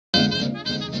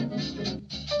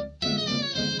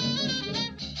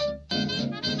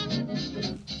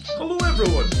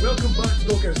everyone, welcome back to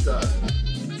Doghouse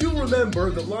Dad. You'll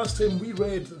remember that last time we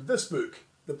read this book,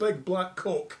 The Big Black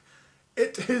Cock.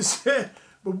 It is,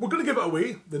 we're going to give it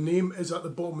away. The name is at the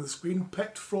bottom of the screen,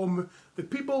 picked from the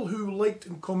people who liked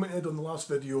and commented on the last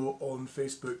video on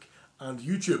Facebook and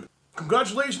YouTube.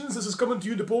 Congratulations, this is coming to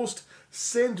you in the post.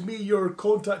 Send me your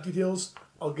contact details,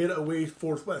 I'll get it away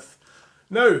forthwith.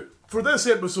 Now, for this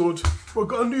episode, we've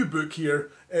got a new book here,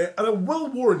 and I will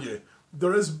warn you,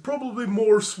 there is probably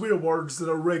more swear words than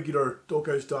a regular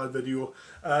Doghouse Dad video,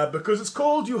 because it's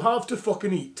called You Have to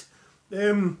Fucking Eat,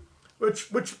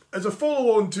 which is a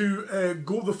follow-on to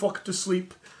Go the Fuck to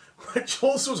Sleep, which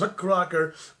also is a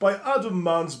cracker by Adam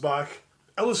Mansbach,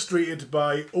 illustrated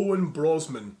by Owen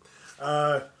Brozmen.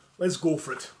 Let's go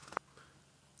for it.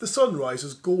 The sunrise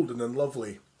is golden and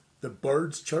lovely. The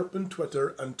birds chirp and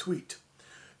twitter and tweet.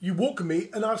 You woke me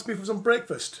and asked me for some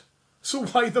breakfast. So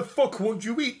why the fuck won't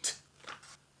you eat?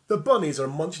 The bunnies are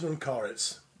munching on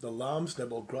carrots. The lambs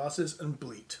nibble grasses and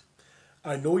bleat.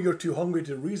 I know you're too hungry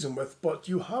to reason with, but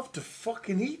you have to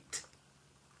fucking eat.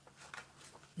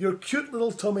 Your cute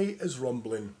little tummy is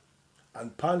rumbling,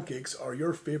 and pancakes are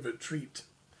your favourite treat.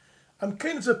 I'm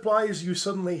kind of surprised you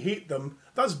suddenly hate them.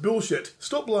 That's bullshit.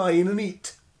 Stop lying and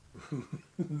eat.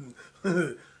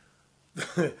 The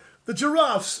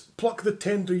giraffes pluck the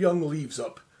tender young leaves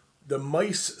up. The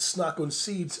mice snack on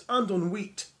seeds and on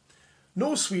wheat.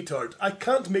 No, sweetheart, I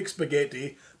can't make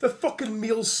spaghetti. The fucking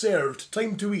meal's served.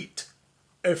 Time to eat.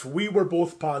 If we were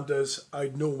both pandas,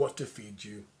 I'd know what to feed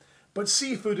you. But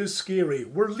seafood is scary.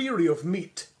 We're leery of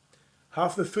meat.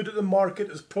 Half the food at the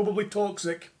market is probably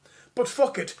toxic. But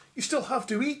fuck it, you still have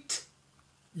to eat.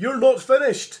 You're not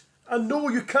finished. And no,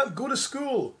 you can't go to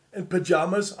school. In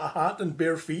pyjamas, a hat and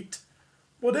bare feet.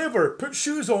 Whatever, put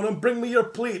shoes on and bring me your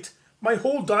plate. My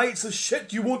whole diet's the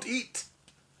shit you won't eat.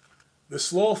 The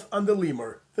sloth and the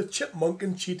lemur, the chipmunk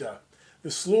and cheetah,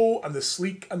 the slow and the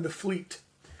sleek and the fleet.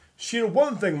 Share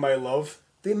one thing, my love,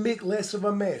 they make less of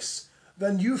a mess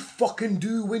than you fucking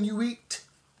do when you eat.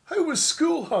 How was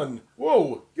school, hun?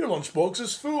 Whoa, your lunchbox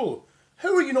is full.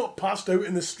 How are you not passed out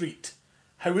in the street?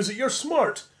 How is it you're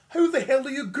smart? How the hell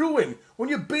are you growing when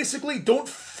you basically don't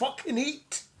fucking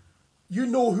eat? You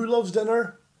know who loves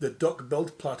dinner? The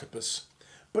duck-billed platypus.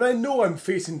 But I know I'm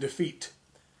facing defeat.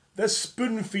 This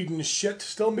spoon-feeding shit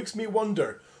still makes me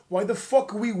wonder why the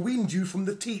fuck we weaned you from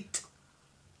the teat.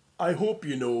 I hope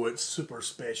you know it's super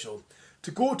special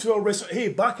to go to a restaurant. Hey,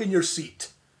 back in your seat.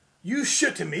 You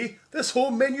shitting me? This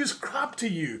whole menu's crap to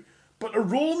you. But a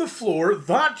roll on the floor,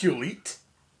 that you'll eat.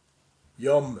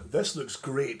 Yum, this looks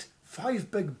great.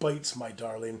 5 big bites, my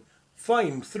darling.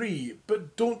 Fine, 3,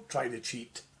 but don't try to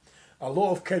cheat. A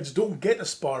lot of kids don't get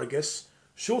asparagus.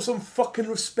 Show some fucking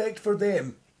respect for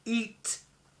them. Eat.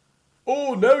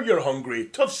 Oh, now you're hungry.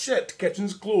 Tough shit,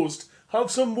 kitchen's closed. Have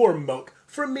some warm milk.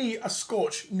 For me, a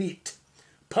scotch, neat.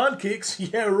 Pancakes?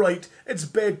 Yeah, right. It's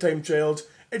bedtime, child.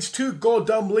 It's too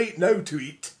goddamn late now to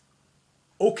eat.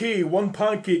 Okay, 1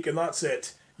 pancake and that's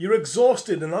it. You're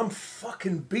exhausted and I'm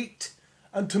fucking beat.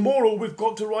 And tomorrow we've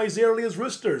got to rise early as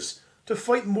roosters to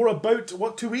fight more about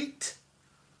what to eat.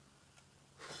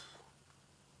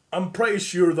 I'm pretty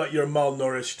sure that you're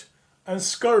malnourished and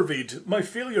scurvied. My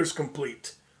failure's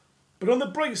complete. But on the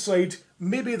bright side,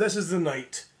 maybe this is the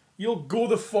night. You'll go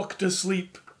the fuck to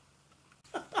sleep.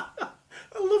 I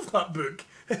love that book.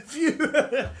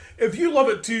 If you love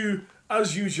it too,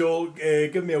 as usual,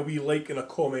 give me a wee like and a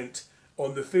comment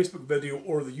on the Facebook video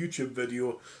or the YouTube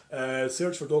video.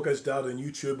 Search for Doghouse Dad on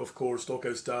YouTube, of course,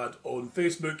 Doghouse Dad on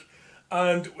Facebook.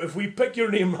 And if we pick your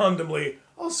name randomly,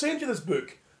 I'll send you this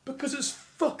book because it's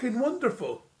fucking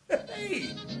wonderful.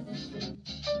 Hey!